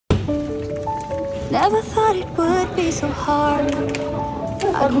Never thought it would be so hard.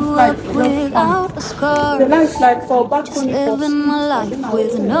 I grew up without a scar. Just living my life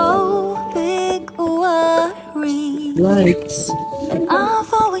with no big worries. Lights. And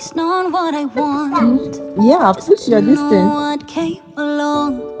I've always known what I want. Yeah, push your distance. What came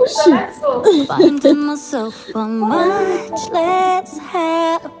along. Push it. Finding myself much less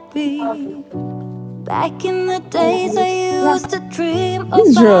happy. Back in the days I used to dream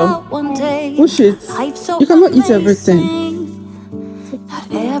about one day. Push it. You cannot eat everything.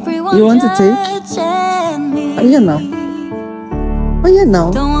 Not everyone you want to take? Oh yeah now. Oh yeah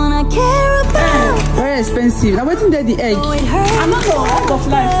now. Don't wanna care about. Very expensive. Now waiting there the egg. I'm not going to egg of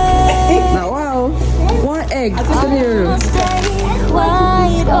life. Now wow. One egg. €3.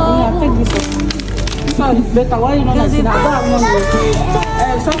 This one is better. Why you not like that? I don't have no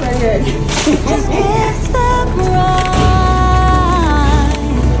something here. Just kiss them right.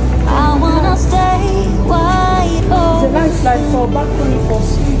 I wanna stay wide open. The life like for back 24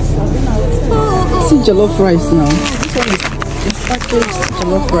 sweets. See jollof rice now. This one is packaged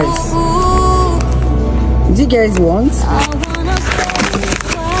jollof rice. Do you guys want?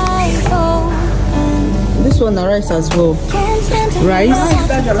 This one the rice as well. Rice?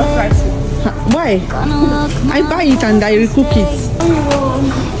 Why? I buy it and I recook it.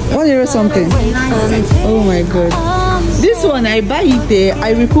 €1 something. Oh my god. This one I buy it there,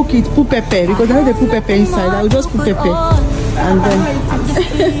 I recook it, put pepper because I know they put pepper inside. I will just put pepper and then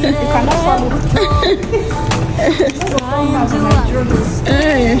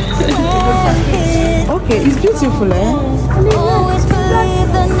okay, it's beautiful, eh?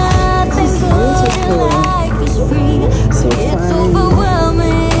 So fine.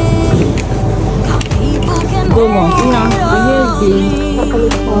 Donut.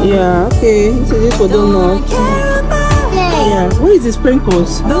 Yeah, okay. So this for donut. Yeah. Where is the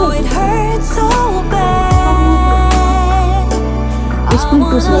sprinkles? The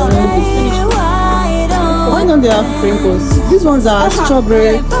sprinkles are already finished. Why don't they have sprinkles? These ones are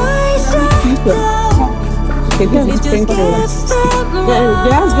strawberry. Okay, this is sprinkles.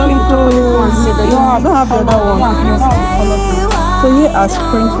 They have sprinkles. No, I don't have the other one. So here are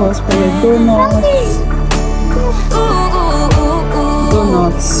sprinkles for the donuts.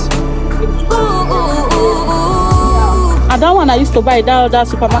 Donuts. And that one I used to buy that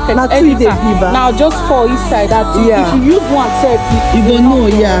supermarket. Now just for inside that. Yeah. If you use one set, you don't know.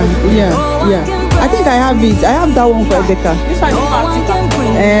 Yeah. I think I have it. I have that one for Edeka. This one is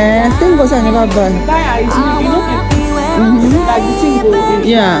thank God I never buy. Like the thing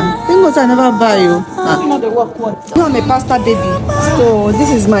yeah. Thank God I never buy you. No, I'm a pasta baby. So this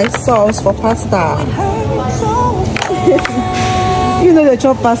is my sauce for pasta. You know they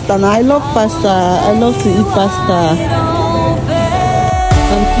chop pasta now. I love pasta. I love to eat pasta.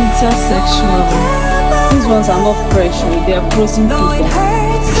 And pizza section. These ones are not fresh. They are frozen pizza.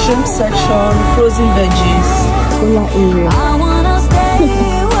 Shrimp section, frozen veggies. Cola area.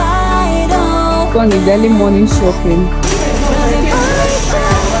 Going in early morning shopping.